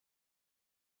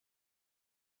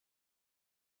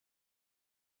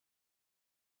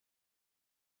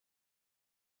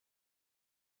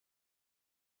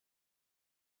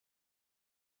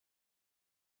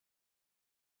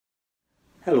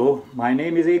Hello, my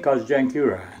name is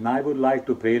Jankura and I would like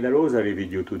to pray the Rosary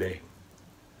with you today.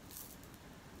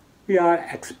 We are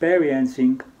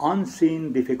experiencing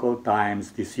unseen difficult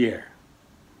times this year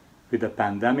with the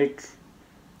pandemic,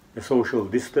 the social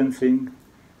distancing,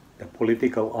 the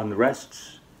political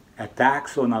unrests,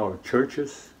 attacks on our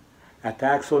churches,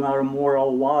 attacks on our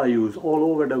moral values all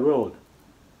over the world.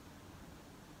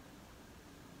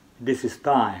 This is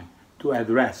time to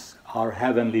address our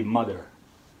Heavenly Mother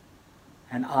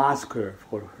and ask her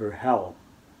for her help.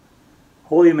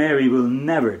 Holy Mary will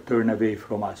never turn away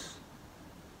from us.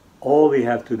 All we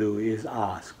have to do is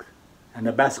ask. And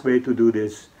the best way to do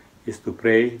this is to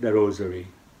pray the Rosary.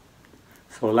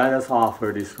 So let us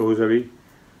offer this Rosary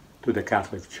to the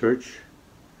Catholic Church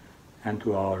and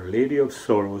to Our Lady of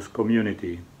Sorrows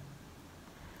community.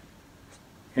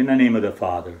 In the name of the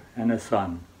Father, and the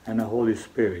Son, and the Holy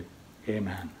Spirit.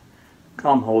 Amen.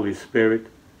 Come, Holy Spirit,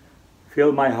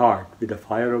 fill my heart with the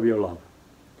fire of your love.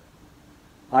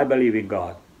 I believe in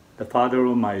God, the Father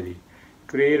Almighty,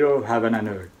 creator of heaven and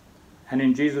earth, and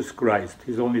in Jesus Christ,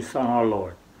 his only Son, our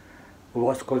Lord, who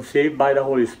was conceived by the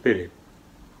Holy Spirit,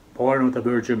 born of the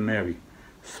Virgin Mary,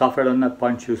 suffered under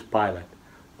Pontius Pilate,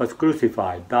 was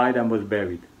crucified, died, and was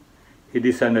buried. He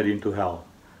descended into hell.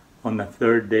 On the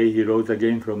third day he rose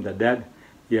again from the dead.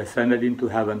 He ascended into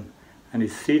heaven, and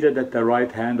is seated at the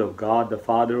right hand of God, the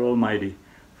Father Almighty.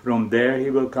 From there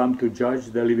he will come to judge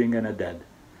the living and the dead.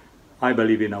 I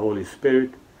believe in the Holy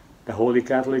Spirit, the Holy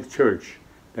Catholic Church,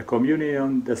 the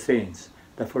communion of the saints,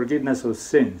 the forgiveness of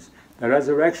sins, the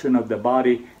resurrection of the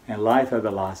body, and life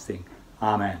everlasting.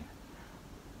 Amen.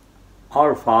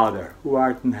 Our Father, who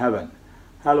art in heaven,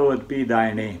 hallowed be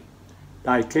thy name.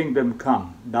 Thy kingdom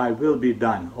come, thy will be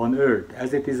done, on earth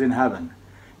as it is in heaven.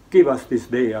 Give us this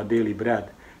day our daily bread,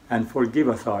 and forgive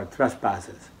us our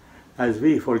trespasses, as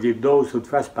we forgive those who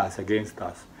trespass against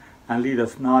us. And lead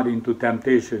us not into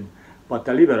temptation, but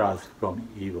deliver us from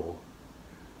evil.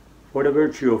 For the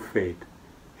virtue of faith,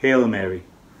 Hail Mary,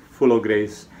 full of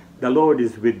grace, the Lord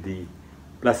is with thee.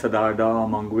 Blessed art thou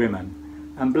among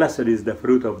women, and blessed is the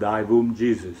fruit of thy womb,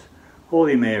 Jesus.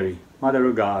 Holy Mary, Mother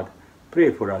of God,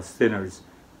 pray for us sinners,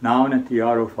 now and at the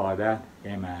hour of our death.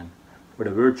 Amen. For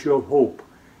the virtue of hope,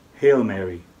 Hail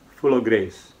Mary, full of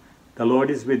grace, the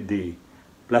Lord is with thee.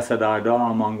 Blessed art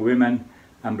thou among women,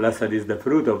 and blessed is the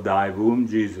fruit of thy womb,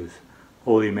 Jesus.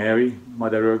 Holy Mary,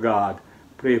 Mother of God,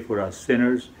 pray for us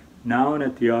sinners, now and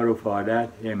at the hour of our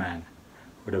death. Amen.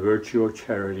 For the virtue of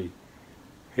charity,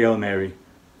 Hail Mary,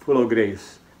 full of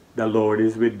grace, the Lord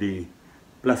is with thee.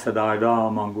 Blessed art thou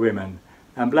among women,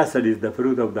 and blessed is the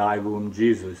fruit of thy womb,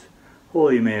 Jesus.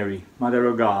 Holy Mary, Mother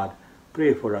of God,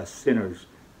 pray for us sinners,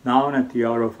 now and at the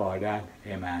hour of our death.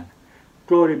 Amen.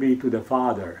 Glory be to the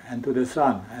Father, and to the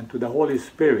Son, and to the Holy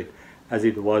Spirit, as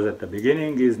it was at the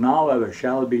beginning, is now, ever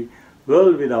shall be,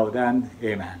 world without end.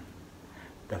 Amen.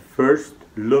 The first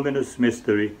luminous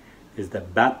mystery is the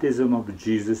baptism of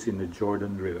Jesus in the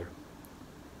Jordan River.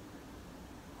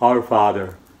 Our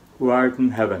Father, who art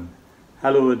in heaven,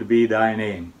 hallowed be thy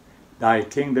name. Thy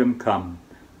kingdom come,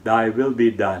 thy will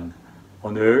be done,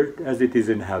 on earth as it is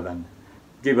in heaven.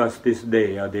 Give us this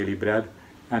day our daily bread,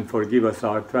 and forgive us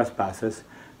our trespasses,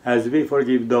 as we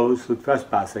forgive those who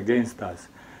trespass against us.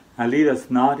 And lead us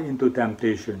not into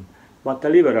temptation, but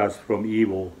deliver us from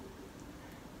evil.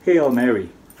 Hail Mary,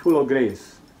 full of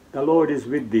grace, the Lord is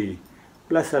with thee.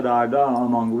 Blessed art thou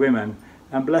among women,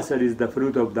 and blessed is the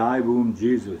fruit of thy womb,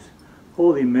 Jesus.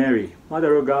 Holy Mary,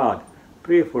 Mother of God,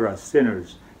 pray for us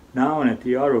sinners, now and at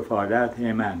the hour of our death.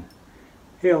 Amen.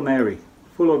 Hail Mary,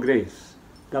 full of grace,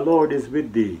 the Lord is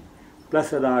with thee.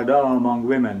 Blessed art thou among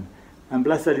women, and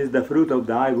blessed is the fruit of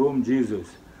thy womb,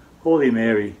 Jesus. Holy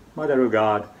Mary, Mother of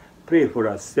God, pray for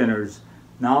us sinners,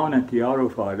 now and at the hour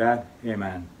of our death.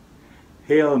 Amen.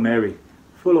 Hail Mary,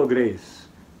 full of grace,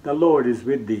 the Lord is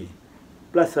with thee.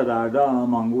 Blessed art thou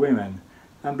among women,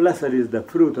 and blessed is the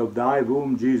fruit of thy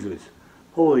womb, Jesus.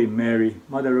 Holy Mary,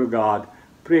 Mother of God,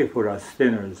 pray for us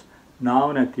sinners, now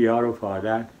and at the hour of our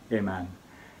death. Amen.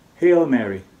 Hail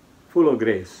Mary, full of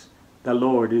grace, the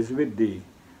Lord is with thee.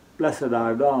 Blessed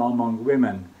art thou among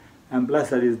women, and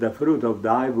blessed is the fruit of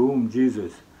thy womb,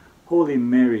 Jesus. Holy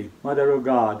Mary, Mother of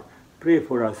God, pray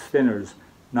for us sinners,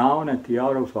 now and at the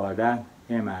hour of our death.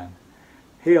 Amen.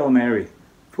 Hail Mary,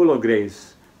 full of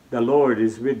grace, the Lord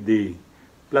is with thee.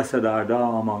 Blessed art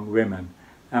thou among women,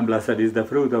 and blessed is the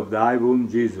fruit of thy womb,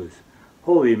 Jesus.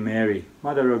 Holy Mary,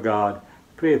 Mother of God,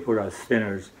 pray for us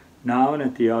sinners, now and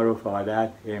at the hour of our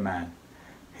death. Amen.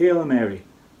 Hail Mary,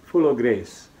 full of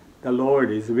grace, the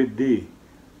Lord is with thee.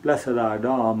 Blessed art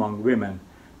thou among women,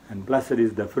 and blessed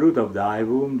is the fruit of thy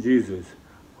womb, Jesus.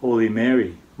 Holy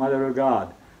Mary, Mother of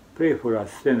God, pray for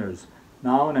us sinners,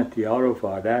 now and at the hour of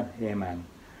our death. Amen.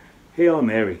 Hail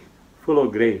Mary, full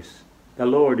of grace, the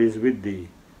Lord is with thee.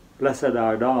 Blessed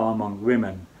art thou among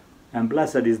women, and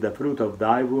blessed is the fruit of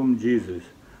thy womb, Jesus.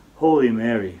 Holy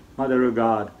Mary, Mother of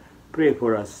God, pray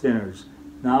for us sinners,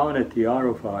 now and at the hour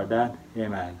of our death.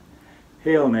 Amen.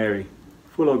 Hail Mary,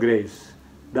 full of grace,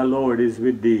 the Lord is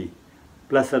with thee.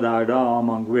 Blessed art thou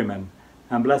among women,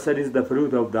 and blessed is the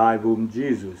fruit of thy womb,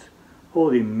 Jesus.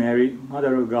 Holy Mary,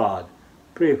 Mother of God,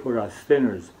 pray for us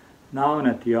sinners, now and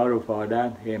at the hour of our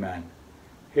death. Amen.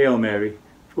 Hail Mary,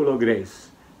 full of grace,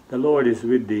 the Lord is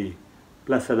with thee.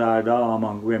 Blessed art thou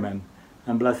among women,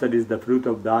 and blessed is the fruit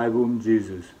of thy womb,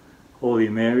 Jesus. Holy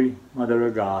Mary, Mother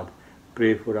of God,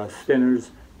 pray for us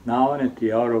sinners, now and at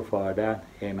the hour of our death.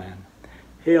 Amen.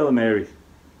 Hail Mary,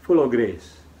 full of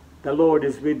grace, the Lord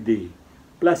is with thee.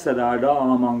 Blessed art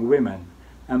thou among women,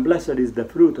 and blessed is the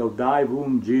fruit of thy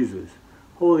womb, Jesus.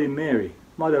 Holy Mary,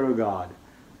 Mother of God,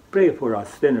 pray for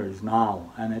us sinners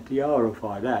now and at the hour of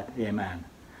our death. Amen.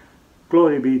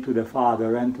 Glory be to the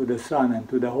Father, and to the Son, and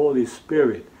to the Holy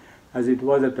Spirit, as it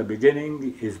was at the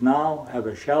beginning, is now,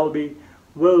 ever shall be,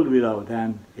 world without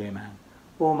end. Amen.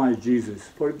 O my Jesus,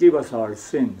 forgive us our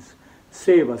sins,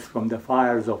 save us from the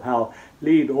fires of hell,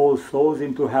 lead all souls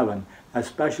into heaven,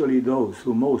 especially those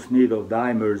who most need of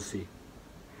thy mercy.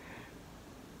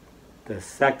 The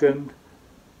second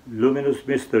luminous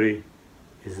mystery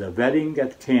is the wedding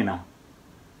at Cana.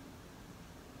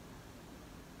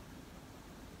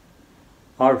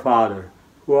 Our Father,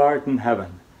 who art in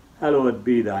heaven, hallowed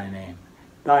be thy name.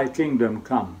 Thy kingdom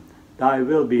come, thy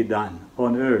will be done,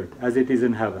 on earth as it is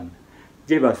in heaven.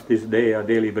 Give us this day our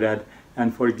daily bread,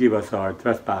 and forgive us our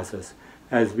trespasses,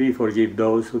 as we forgive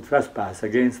those who trespass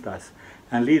against us.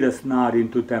 And lead us not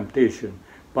into temptation,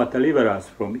 but deliver us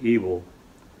from evil.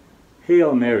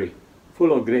 Hail Mary,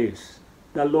 full of grace,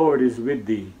 the Lord is with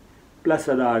thee.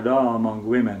 Blessed art thou among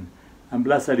women, and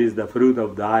blessed is the fruit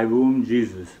of thy womb,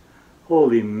 Jesus.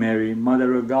 Holy Mary,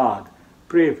 Mother of God,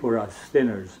 pray for us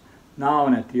sinners, now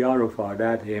and at the hour of our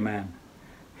death. Amen.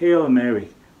 Hail Mary,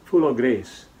 full of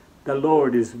grace, the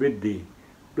Lord is with thee.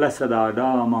 Blessed art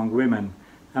thou among women,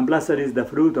 and blessed is the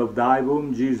fruit of thy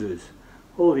womb, Jesus.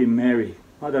 Holy Mary,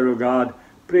 Mother of God,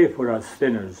 pray for us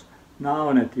sinners, now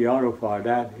and at the hour of our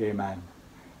death. Amen.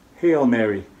 Hail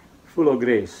Mary, full of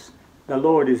grace, the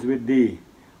Lord is with thee.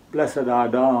 Blessed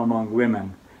art thou among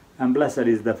women, and blessed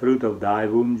is the fruit of thy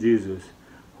womb, Jesus.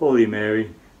 Holy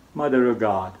Mary, Mother of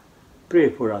God, pray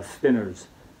for us sinners,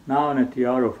 now and at the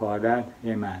hour of our death.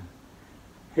 Amen.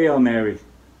 Hail Mary,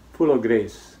 full of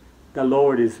grace, the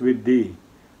Lord is with thee.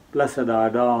 Blessed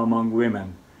art thou among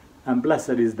women, and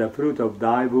blessed is the fruit of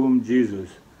thy womb, Jesus.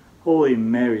 Holy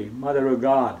Mary, Mother of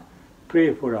God,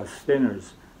 pray for us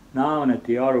sinners, now and at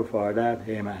the hour of our death.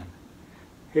 Amen.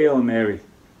 Hail Mary,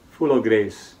 full of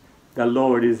grace, the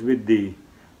Lord is with thee.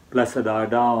 Blessed art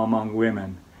thou among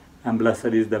women, and blessed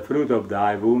is the fruit of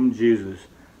thy womb, Jesus.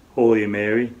 Holy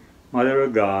Mary, Mother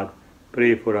of God,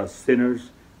 pray for us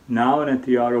sinners, now and at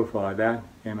the hour of our death.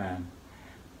 Amen.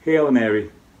 Hail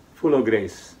Mary, full of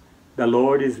grace, the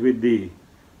Lord is with thee.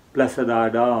 Blessed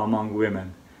art thou among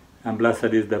women, and blessed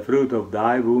is the fruit of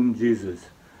thy womb, Jesus.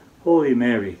 Holy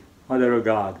Mary, Mother of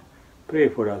God, pray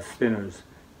for us sinners,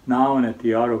 now and at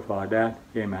the hour of our death.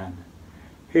 Amen.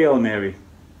 Hail Mary,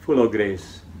 full of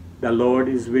grace, the Lord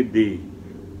is with thee.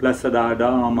 Blessed art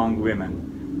thou among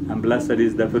women, and blessed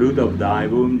is the fruit of thy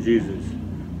womb, Jesus.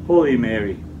 Holy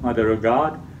Mary, Mother of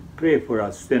God, pray for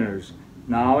us sinners,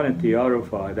 now and at the hour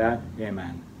of our death.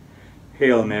 Amen.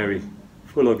 Hail Mary,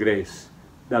 full of grace,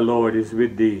 the Lord is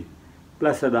with thee.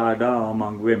 Blessed art thou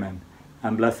among women,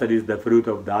 and blessed is the fruit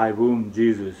of thy womb,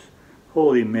 Jesus.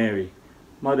 Holy Mary,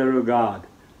 Mother of God,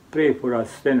 pray for us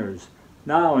sinners,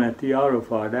 now and at the hour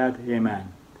of our death.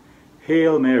 Amen.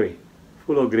 Hail Mary,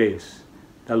 full of grace,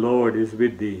 the Lord is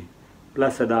with thee.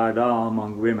 Blessed art thou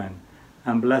among women,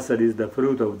 and blessed is the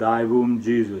fruit of thy womb,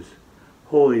 Jesus.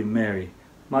 Holy Mary,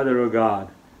 Mother of God,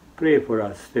 pray for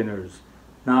us sinners,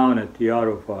 now and at the hour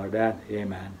of our death.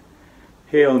 Amen.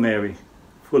 Hail Mary,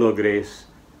 full of grace,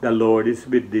 the Lord is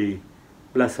with thee.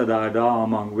 Blessed art thou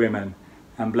among women,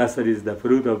 and blessed is the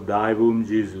fruit of thy womb,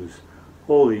 Jesus.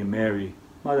 Holy Mary,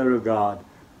 Mother of God,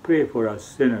 pray for us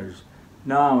sinners,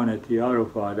 now and at the hour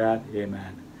of our death.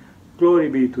 Amen. Glory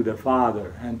be to the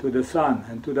Father, and to the Son,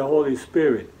 and to the Holy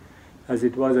Spirit, as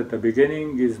it was at the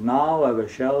beginning, is now, ever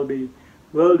shall be,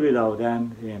 world without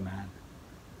end. Amen.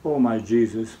 O my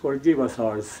Jesus, forgive us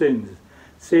our sins,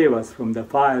 save us from the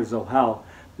fires of hell,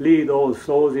 lead all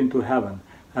souls into heaven,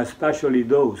 especially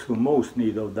those who most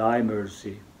need of thy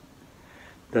mercy.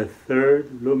 The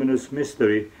third luminous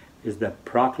mystery is the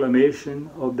proclamation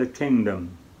of the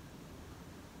kingdom.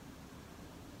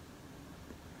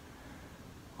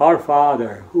 Our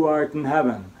Father, who art in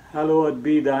heaven, hallowed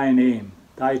be thy name.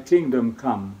 Thy kingdom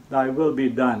come, thy will be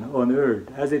done on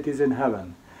earth as it is in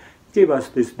heaven. Give us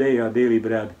this day our daily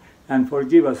bread, and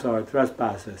forgive us our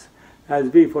trespasses,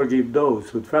 as we forgive those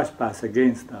who trespass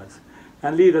against us.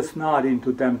 And lead us not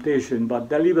into temptation, but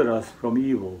deliver us from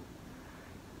evil.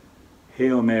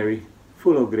 Hail Mary,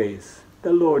 full of grace,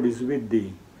 the Lord is with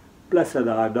thee. Blessed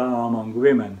art thou among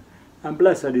women, and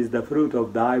blessed is the fruit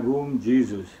of thy womb,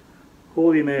 Jesus.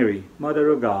 Holy Mary, Mother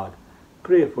of God,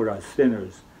 pray for us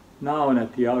sinners, now and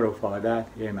at the hour of our death.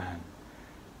 Amen.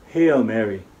 Hail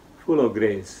Mary, full of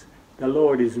grace, the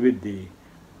Lord is with thee.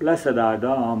 Blessed art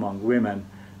thou among women,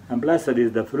 and blessed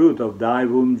is the fruit of thy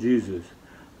womb, Jesus.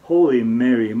 Holy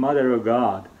Mary, Mother of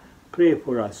God, pray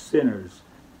for us sinners,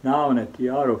 now and at the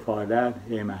hour of our death.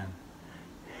 Amen.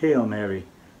 Hail Mary,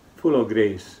 full of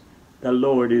grace, the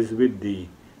Lord is with thee.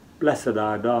 Blessed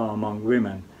art thou among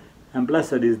women, and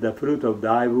blessed is the fruit of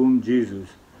thy womb, Jesus.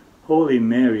 Holy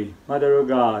Mary, Mother of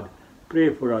God,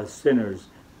 pray for us sinners,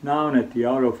 now and at the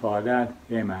hour of our death.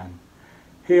 Amen.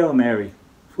 Hail Mary,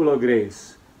 full of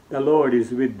grace, the Lord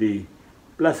is with thee.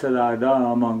 Blessed art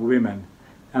thou among women,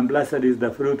 and blessed is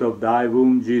the fruit of thy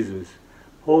womb, Jesus.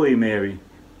 Holy Mary,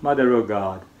 Mother of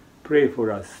God, pray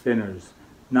for us sinners,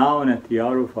 now and at the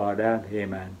hour of our death.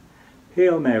 Amen.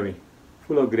 Hail Mary,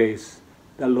 full of grace,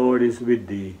 the Lord is with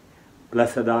thee.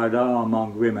 Blessed art thou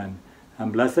among women,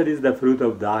 and blessed is the fruit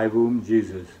of thy womb,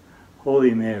 Jesus.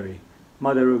 Holy Mary,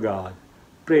 Mother of God,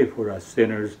 pray for us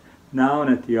sinners, now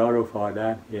and at the hour of our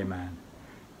death. Amen.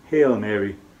 Hail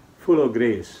Mary, full of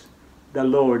grace, the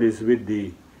Lord is with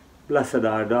thee. Blessed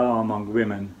art thou among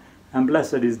women, and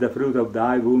blessed is the fruit of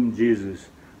thy womb, Jesus.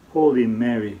 Holy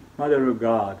Mary, Mother of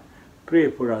God,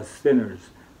 pray for us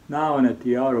sinners, now and at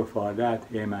the hour of our death.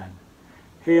 Amen.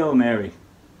 Hail Mary,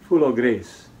 full of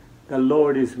grace, the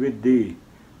Lord is with thee.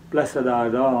 Blessed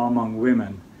art thou among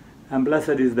women, and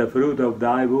blessed is the fruit of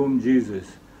thy womb,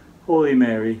 Jesus. Holy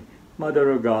Mary,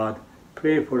 Mother of God,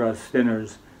 pray for us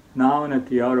sinners, now and at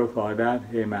the hour of our death.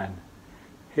 Amen.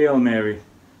 Hail Mary,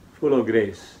 full of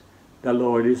grace, the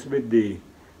Lord is with thee.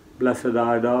 Blessed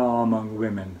art thou among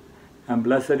women, and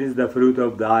blessed is the fruit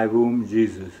of thy womb,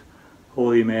 Jesus.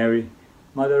 Holy Mary,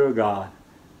 Mother of God,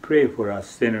 pray for us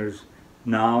sinners,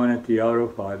 now and at the hour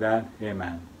of our death.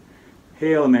 Amen.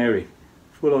 Hail Mary,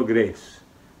 full of grace,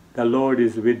 the Lord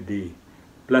is with thee.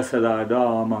 Blessed art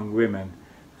thou among women,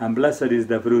 and blessed is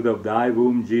the fruit of thy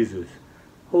womb, Jesus.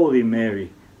 Holy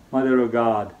Mary, Mother of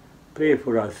God, pray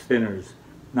for us sinners,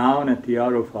 now and at the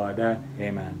hour of our death.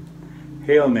 Amen.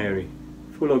 Hail Mary,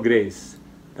 full of grace,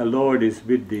 the Lord is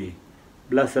with thee.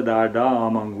 Blessed art thou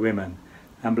among women,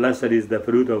 and blessed is the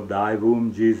fruit of thy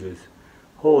womb, Jesus.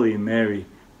 Holy Mary,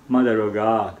 Mother of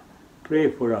God, pray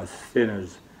for us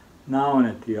sinners, now and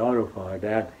at the hour of our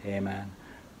death. Amen.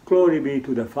 Glory be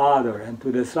to the Father, and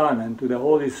to the Son, and to the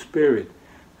Holy Spirit,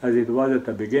 as it was at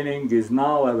the beginning, is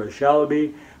now, ever shall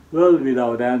be, world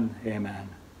without end. Amen.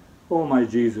 O my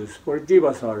Jesus, forgive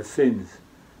us our sins,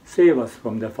 save us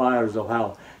from the fires of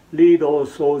hell, lead all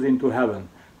souls into heaven,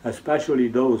 especially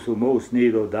those who most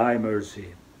need of thy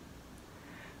mercy.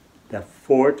 The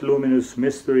fourth luminous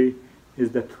mystery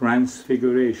is the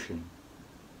Transfiguration.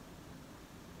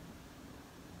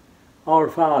 Our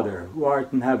Father, who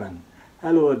art in heaven,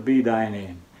 hallowed be thy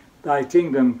name. Thy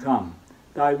kingdom come,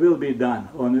 thy will be done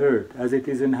on earth as it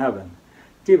is in heaven.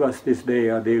 Give us this day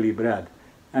our daily bread,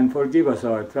 and forgive us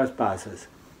our trespasses,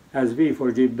 as we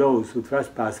forgive those who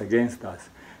trespass against us.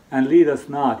 And lead us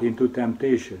not into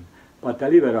temptation, but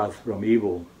deliver us from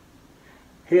evil.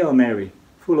 Hail Mary,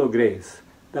 full of grace,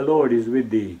 the Lord is with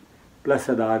thee.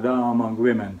 Blessed art thou among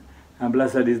women, and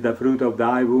blessed is the fruit of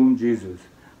thy womb, Jesus.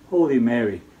 Holy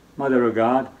Mary, Mother of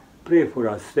God, pray for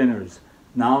us sinners,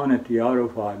 now and at the hour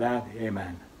of our death.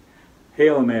 Amen.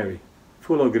 Hail Mary,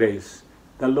 full of grace,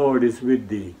 the Lord is with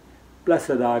thee.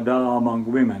 Blessed art thou among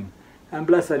women, and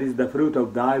blessed is the fruit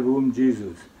of thy womb,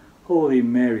 Jesus. Holy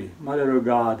Mary, Mother of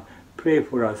God, pray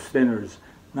for us sinners,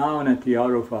 now and at the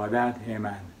hour of our death.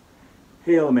 Amen.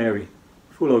 Hail Mary,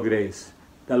 full of grace,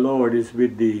 the Lord is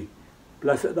with thee.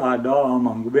 Blessed art thou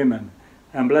among women,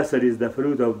 and blessed is the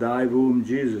fruit of thy womb,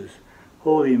 Jesus.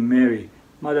 Holy Mary,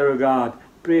 Mother of God,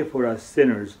 pray for us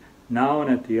sinners, now and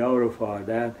at the hour of our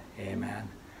death. Amen.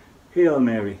 Hail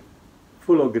Mary,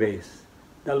 full of grace,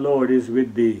 the Lord is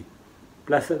with thee.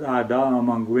 Blessed art thou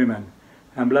among women,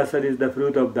 and blessed is the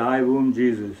fruit of thy womb,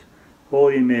 Jesus.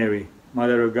 Holy Mary,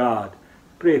 Mother of God,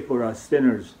 pray for us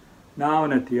sinners, now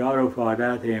and at the hour of our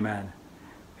death. Amen.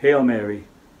 Hail Mary,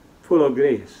 full of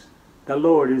grace, the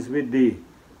Lord is with thee.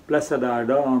 Blessed art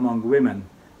thou among women,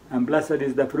 and blessed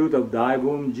is the fruit of thy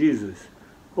womb, Jesus.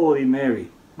 Holy Mary,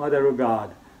 Mother of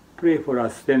God, pray for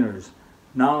us sinners,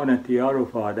 now and at the hour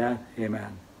of our death.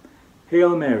 Amen.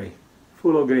 Hail Mary,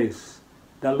 full of grace,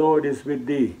 the Lord is with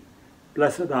thee.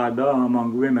 Blessed art thou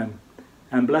among women,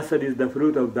 and blessed is the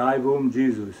fruit of thy womb,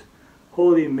 Jesus.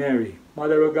 Holy Mary,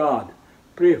 Mother of God,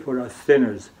 pray for us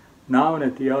sinners, now and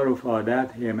at the hour of our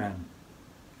death. Amen.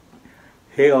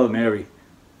 Hail Mary,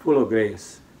 full of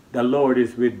grace, the Lord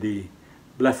is with thee.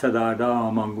 Blessed art thou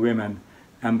among women,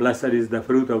 and blessed is the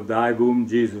fruit of thy womb,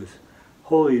 Jesus.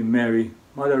 Holy Mary,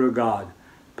 Mother of God,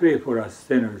 pray for us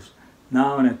sinners,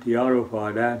 now and at the hour of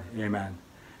our death. Amen.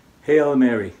 Hail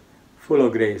Mary, full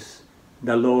of grace,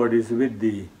 the Lord is with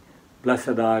thee.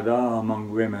 Blessed art thou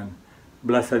among women,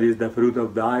 blessed is the fruit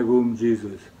of thy womb,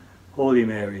 Jesus. Holy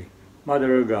Mary,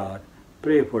 Mother of God,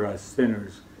 pray for us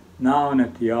sinners, now and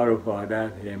at the hour of our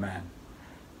death. Amen.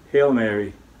 Hail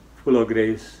Mary, full of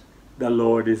grace, the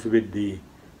Lord is with thee.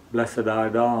 Blessed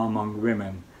art thou among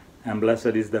women, and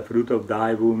blessed is the fruit of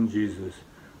thy womb, Jesus.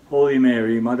 Holy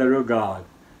Mary, Mother of God,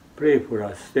 pray for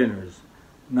us sinners,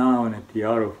 now and at the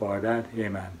hour of our death.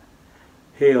 Amen.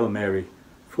 Hail Mary,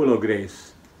 full of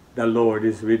grace, the Lord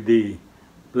is with thee.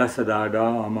 Blessed art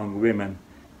thou among women,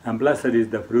 and blessed is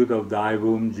the fruit of thy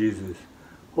womb, Jesus.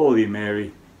 Holy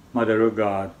Mary, Mother of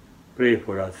God, pray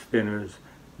for us sinners,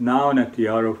 now and at the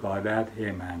hour of our death.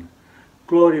 Amen.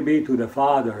 Glory be to the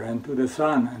Father, and to the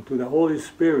Son, and to the Holy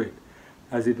Spirit,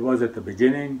 as it was at the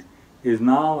beginning, is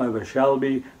now, ever shall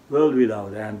be, world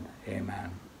without end.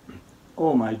 Amen.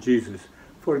 O my Jesus,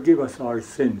 forgive us our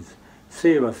sins,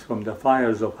 save us from the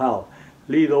fires of hell,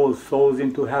 lead all souls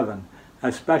into heaven,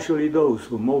 especially those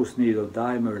who most need of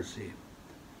thy mercy.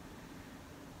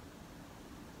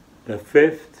 The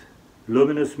fifth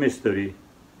luminous mystery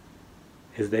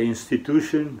is the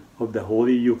institution of the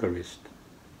Holy Eucharist.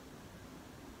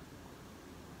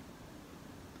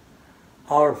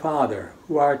 Our Father,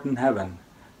 who art in heaven,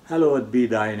 hallowed be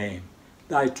thy name.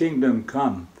 Thy kingdom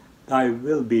come, thy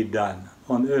will be done,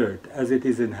 on earth as it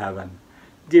is in heaven.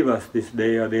 Give us this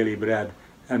day our daily bread,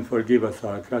 and forgive us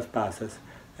our trespasses,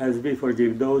 as we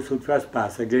forgive those who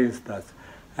trespass against us.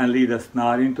 And lead us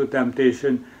not into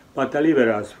temptation, but deliver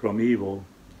us from evil.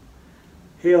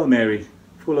 Hail Mary,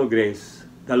 full of grace,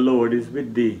 the Lord is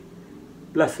with thee.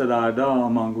 Blessed art thou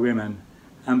among women,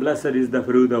 and blessed is the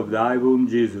fruit of thy womb,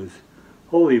 Jesus.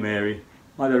 Holy Mary,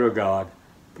 Mother of God,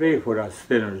 pray for us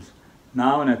sinners,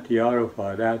 now and at the hour of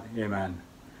our death. Amen.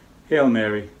 Hail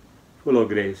Mary, full of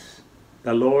grace,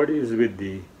 the Lord is with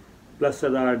thee.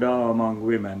 Blessed art thou among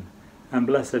women, and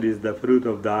blessed is the fruit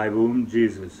of thy womb,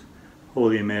 Jesus.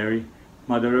 Holy Mary,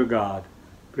 Mother of God,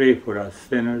 pray for us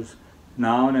sinners,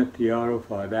 now and at the hour of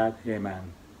our death.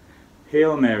 Amen.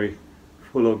 Hail Mary,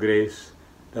 full of grace,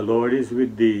 the Lord is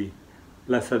with thee.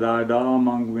 Blessed art thou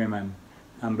among women,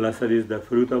 and blessed is the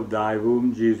fruit of thy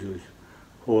womb, Jesus.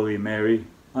 Holy Mary,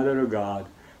 Mother of God,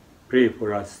 pray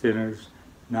for us sinners,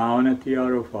 now and at the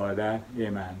hour of our death.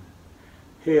 Amen.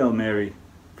 Hail Mary,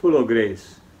 full of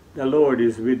grace, the Lord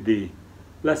is with thee.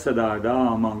 Blessed art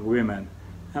thou among women,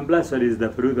 and blessed is the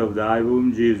fruit of thy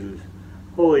womb, Jesus.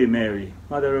 Holy Mary,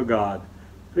 Mother of God,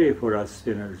 pray for us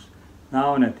sinners,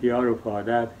 now and at the hour of our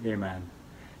death. Amen.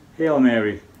 Hail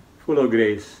Mary, full of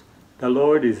grace, the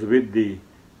Lord is with thee.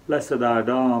 Blessed art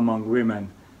thou among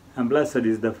women, and blessed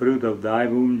is the fruit of thy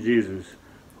womb, Jesus.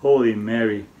 Holy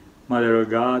Mary, Mother of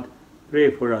God,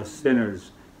 pray for us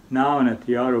sinners, now and at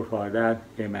the hour of our death.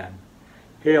 Amen.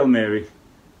 Hail Mary,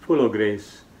 full of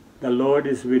grace, the Lord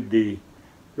is with thee.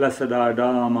 Blessed art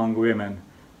thou among women,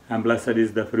 and blessed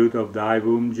is the fruit of thy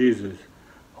womb, Jesus.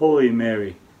 Holy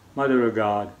Mary, Mother of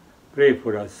God, pray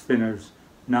for us sinners,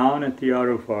 now and at the hour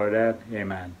of our death.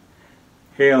 Amen.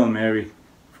 Hail Mary,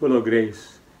 full of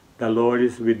grace, the Lord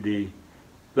is with thee.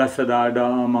 Blessed art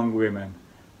thou among women,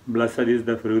 blessed is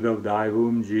the fruit of thy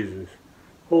womb, Jesus.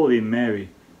 Holy Mary,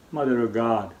 Mother of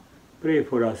God, pray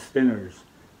for us sinners,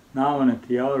 now and at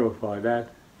the hour of our death.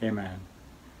 Amen.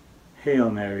 Hail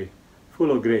Mary,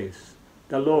 full of grace,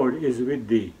 the Lord is with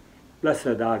thee.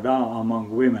 Blessed art thou among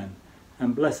women,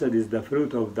 and blessed is the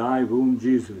fruit of thy womb,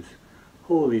 Jesus.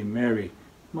 Holy Mary,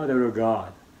 Mother of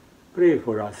God, pray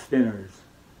for us sinners,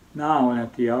 now and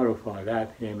at the hour of our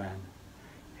death. Amen.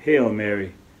 Hail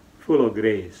Mary, full of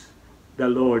grace, the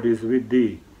Lord is with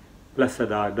thee.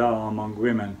 Blessed art thou among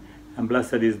women, and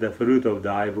blessed is the fruit of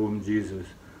thy womb, Jesus.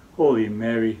 Holy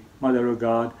Mary, Mother of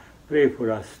God, pray for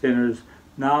us sinners,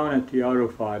 now and at the hour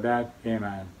of our death.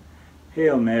 Amen.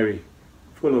 Hail Mary,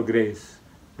 full of grace,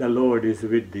 the Lord is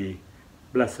with thee.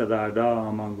 Blessed art thou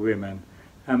among women,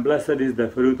 and blessed is the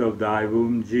fruit of thy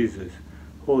womb, Jesus.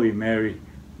 Holy Mary,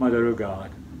 Mother of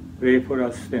God, pray for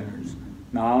us sinners,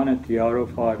 now and at the hour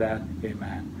of our death.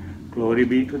 Amen. Glory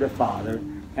be to the Father,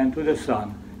 and to the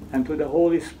Son, and to the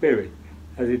Holy Spirit,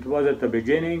 as it was at the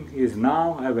beginning, is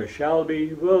now, ever shall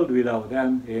be, world without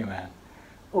end. Amen.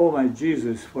 O my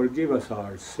Jesus, forgive us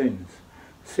our sins,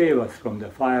 save us from the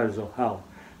fires of hell,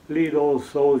 lead all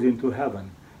souls into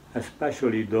heaven,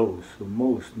 especially those who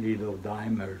most need of thy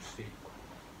mercy.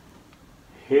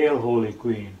 Hail, Holy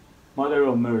Queen, Mother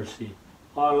of Mercy,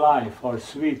 our life, our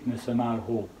sweetness, and our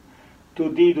hope. To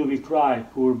thee do we cry,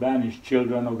 poor banished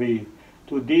children of Eve.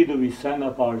 To thee do we send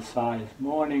up our sighs,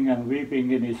 mourning and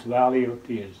weeping in this valley of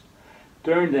tears.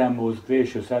 Turn them, most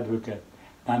gracious Advocate,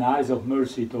 thine eyes of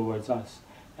mercy towards us,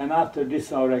 and after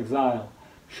this our exile,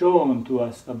 show unto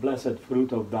us the blessed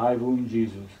fruit of thy womb,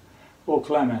 Jesus. O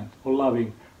clement, O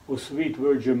loving, O sweet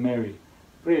Virgin Mary,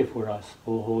 pray for us,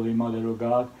 O Holy Mother of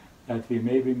God, that we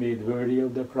may be made worthy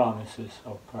of the promises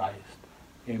of Christ.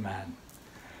 Amen.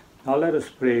 Now let us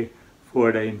pray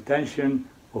for the intention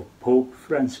of Pope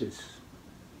Francis.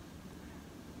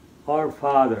 Our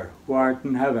Father, who art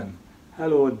in heaven,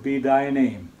 hallowed be thy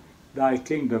name. Thy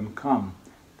kingdom come,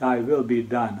 thy will be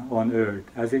done on earth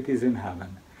as it is in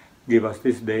heaven. Give us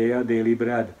this day our daily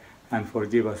bread, and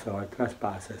forgive us our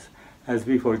trespasses, as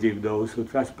we forgive those who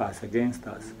trespass against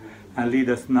us. And lead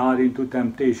us not into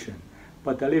temptation,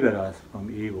 but deliver us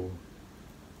from evil.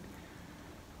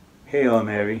 Hail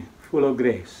Mary, full of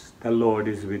grace, the Lord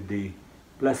is with thee.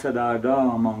 Blessed art thou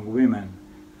among women,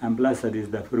 and blessed is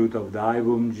the fruit of thy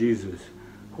womb, Jesus.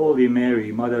 Holy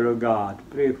Mary, Mother of God,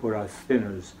 pray for us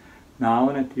sinners, now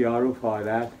and at the hour of our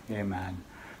death. Amen.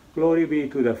 Glory be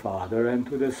to the Father, and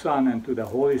to the Son, and to the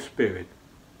Holy Spirit,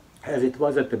 as it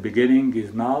was at the beginning,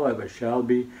 is now, ever shall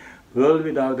be, world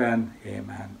without end.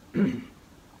 Amen.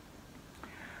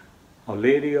 Our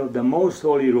Lady of the Most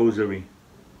Holy Rosary,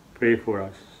 pray for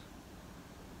us.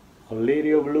 Our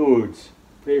Lady of Lourdes,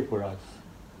 pray for us.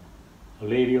 Our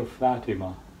Lady of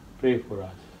Fatima, pray for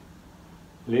us.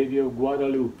 Lady of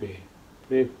Guadalupe,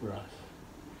 pray for us.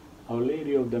 Our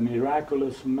Lady of the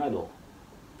Miraculous Medal,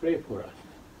 pray for us.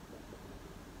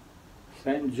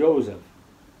 Saint Joseph,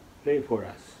 pray for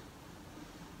us.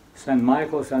 Saint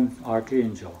Michael, Saint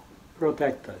Archangel,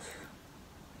 protect us.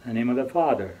 In the name of the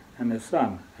Father, and the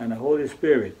Son, and the Holy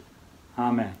Spirit.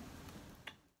 Amen.